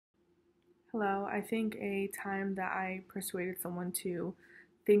Hello, I think a time that I persuaded someone to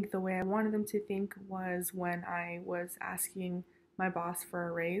think the way I wanted them to think was when I was asking my boss for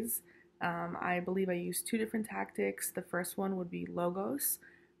a raise. I believe I used two different tactics. The first one would be logos.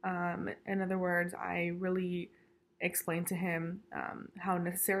 In other words, I really explained to him how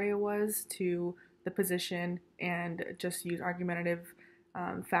necessary it was to the position and just use argumentative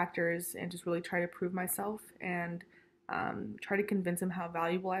factors and just really try to prove myself and try to convince him how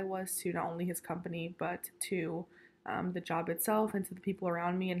valuable I was to not only his company but to the job itself and to the people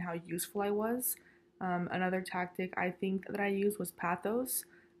around me and how useful I was. Another tactic I think that I used was pathos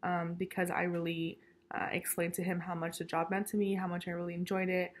because I really explained to him how much the job meant to me, how much I really enjoyed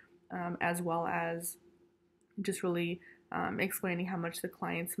it, as well as just really explaining how much the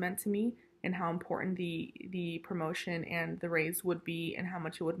clients meant to me and how important the promotion and the raise would be and how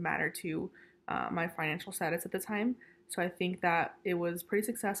much it would matter to my financial status at the time. So I think that it was pretty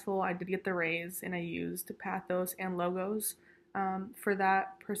successful. I did get the raise, and I used pathos and logos for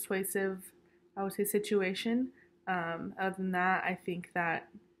that persuasive, I would say, situation. Other than that, I think that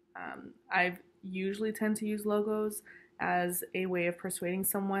I usually tend to use logos as a way of persuading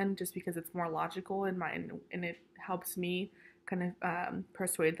someone just because it's more logical in my and it helps me kind of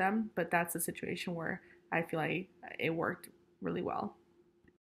persuade them. But that's a situation where I feel like it worked really well.